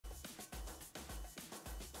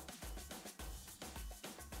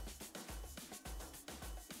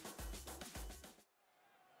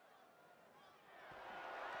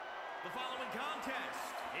The following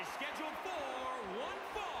contest is scheduled for one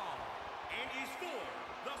fall and is for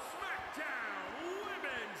the SmackDown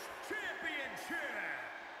Women's Championship.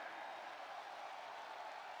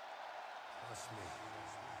 Trust me.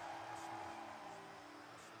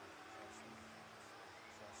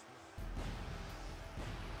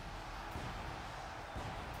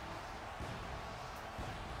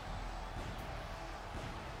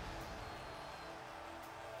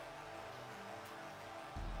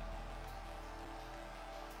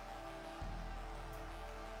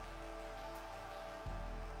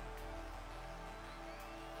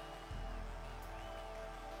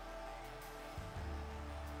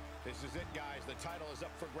 This is it, guys. The title is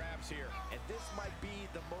up for grabs here. And this might be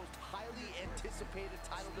the most highly anticipated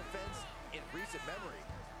title defense in recent memory.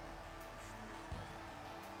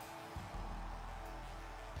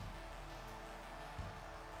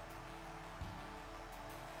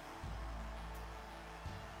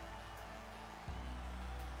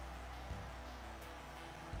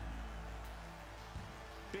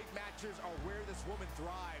 Big matches are where this woman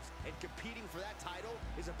thrives, and competing for that title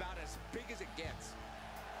is about as big as it gets.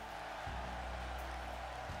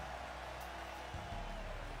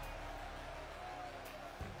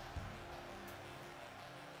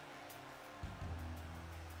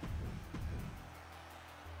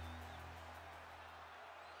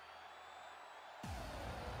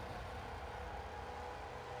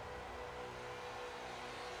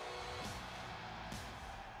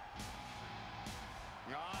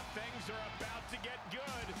 Things are about to get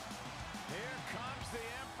good. Here comes the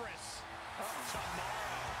Empress of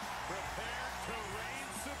tomorrow, prepared to reign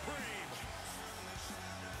supreme.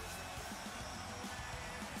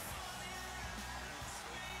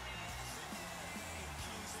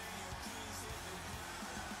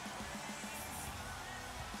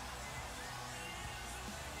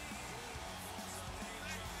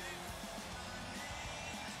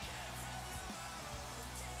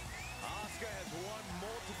 Auska has won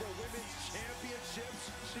multiple women's championships.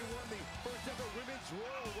 She won the first ever Women's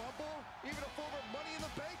Royal Rumble, even a former Money in the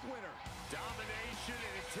Bank winner. Domination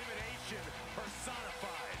and intimidation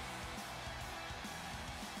personified.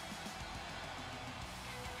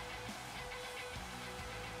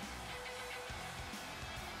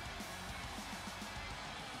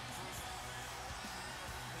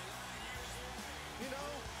 You know,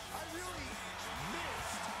 I really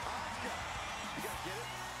missed Auska. You guys get it?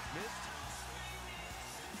 Missed?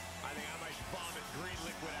 I think I might vomit green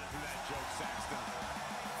liquid after that joke, Saxton.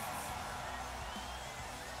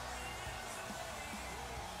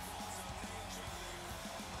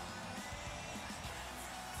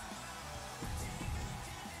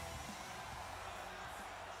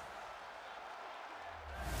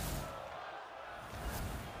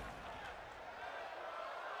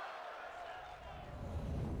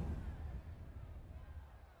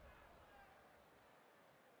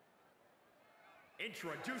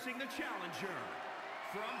 Introducing the challenger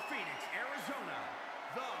from Phoenix, Arizona,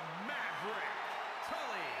 the Maverick,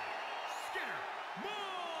 Tully Skinner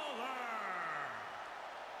Muller.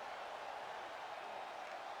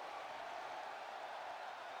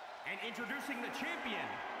 And introducing the champion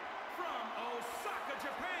from Osaka,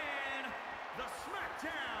 Japan, the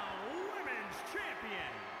SmackDown Women's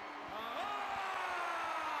Champion, Auska.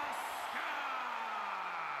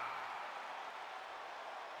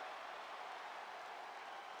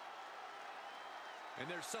 And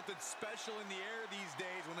there's something special in the air these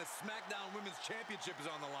days when the SmackDown Women's Championship is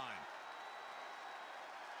on the line.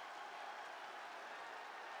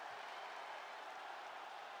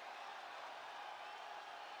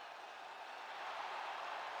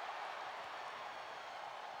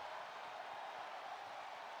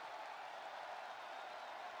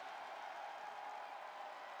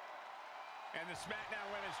 And the SmackDown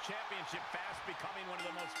Women's Championship fast becoming one of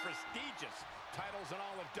the most prestigious titles in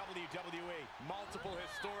all of WWE. Multiple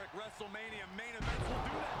historic WrestleMania main events will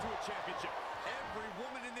do that to a championship. Every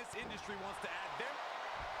woman in this industry wants to add their...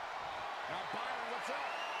 Now, Byron, what's up?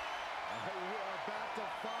 We are about to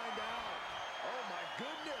find out. Oh, my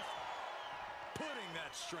goodness. Putting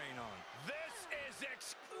that strain on. This is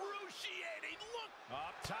excruciating. Look!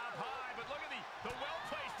 Up top high, but look at the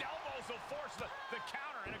well-placed elbows will force the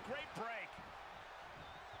counter, and a great break.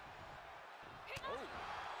 Oh,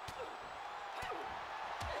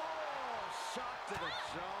 shot to the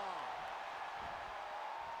jaw.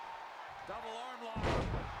 Double arm lock.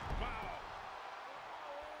 Wow.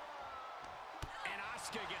 And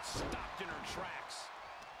Auska gets stopped in her tracks.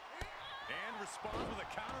 And responds with a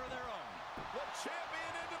counter of their own. The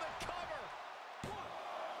champion into the cover.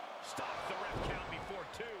 Stops the ref count before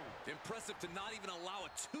two. Impressive to not even allow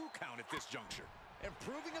a 2 count at this juncture. and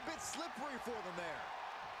proving a bit slippery for them there.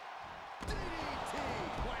 DDT!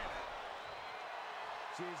 Planet.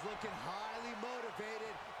 She's looking highly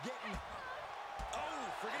motivated, getting... Oh,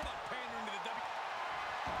 forget about pandering to the W.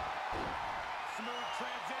 Smooth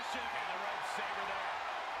transition. And the red saber there.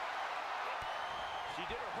 She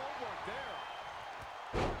did her homework there.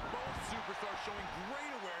 Both superstars showing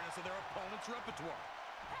great awareness of their opponent's repertoire.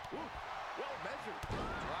 Ooh, well measured.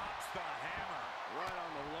 Drops the hammer. Right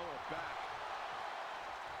on the lower back.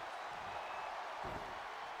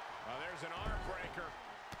 There's an arm breaker.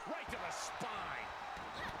 Right to the spine.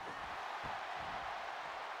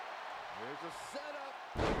 Here's a setup.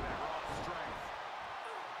 Look at that raw strength.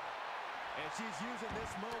 And she's using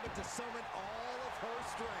this moment to summon all of her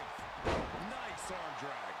strength. Nice arm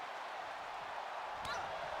drag.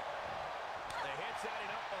 The hit's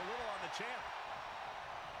adding up a little on the champ.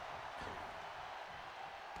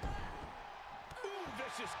 Ooh,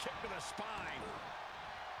 vicious kick to the spine.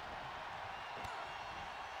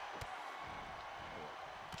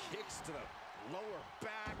 Kicks to the lower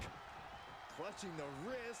back. Clutching the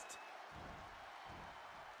wrist.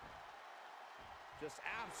 Just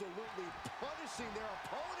absolutely punishing their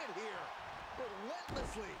opponent here.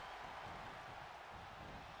 Relentlessly.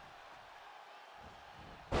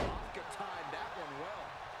 Auska timed that one well.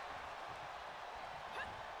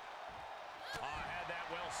 Had that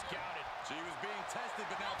well scouted. She was being tested,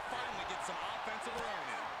 but now finally gets some offense of her own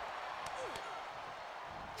in.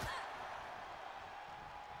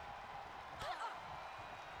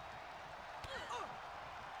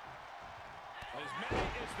 As many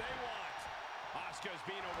as they want. Auska's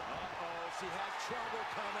being over. Uh-oh, she has trouble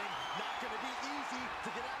coming. Not going to be easy to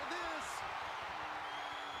get out of this.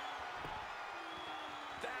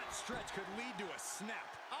 That stretch could lead to a snap.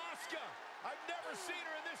 Auska! I've never seen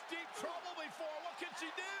her in this deep trouble before. What can she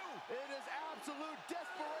do? It is absolute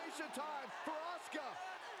desperation time for Auska.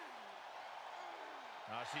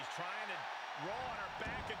 She's trying to roll on her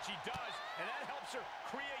back, and she does, and that helps her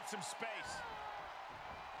create some space.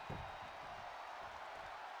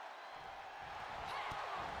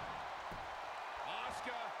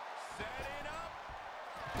 Auska setting up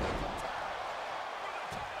for the title.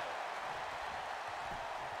 1,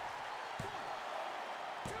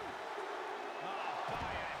 2.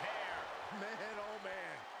 By a hair. Man, oh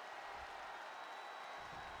man.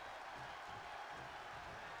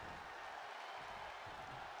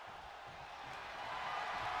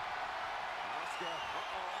 Auska,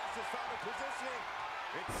 Auska's found a positioning.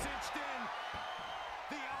 It's cinched in.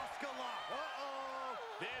 The Auska lock.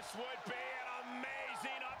 This would be an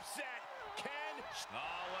amazing upset.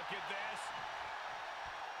 Oh, look at this.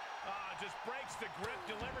 Just breaks the grip,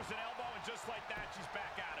 delivers an elbow, and just like that, she's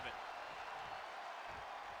back out of it.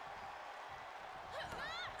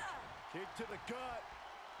 Kick to the gut.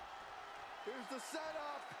 Here's the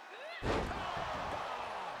setup.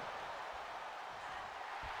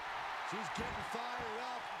 She's getting fired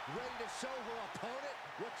up, ready to show her opponent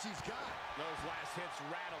what she's got. Those last hits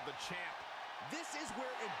rattled the champ. This is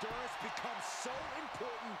where endurance becomes so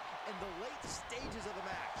important in the late stages of the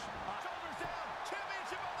match. Shoulders down,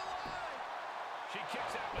 championship on the line. She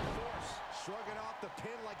kicks out with force. Shrugging off the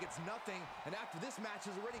pin like it's nothing, and after this match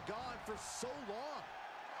is already gone for so long.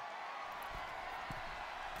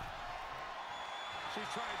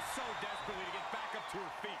 She's trying so desperately to get back up to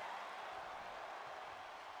her feet.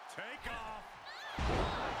 Take off.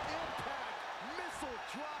 Impact missile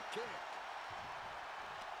drop kick.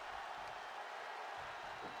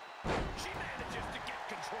 She manages to get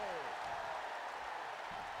control.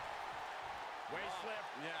 Waist slip.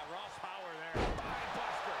 Yeah, raw power there. Eye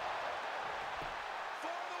buster.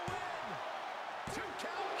 For the win. 2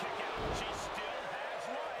 count. Kick out. She still has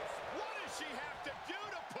life. What does she have to do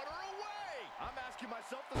to put her away? I'm asking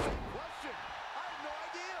myself the same question. I have no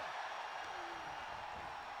idea.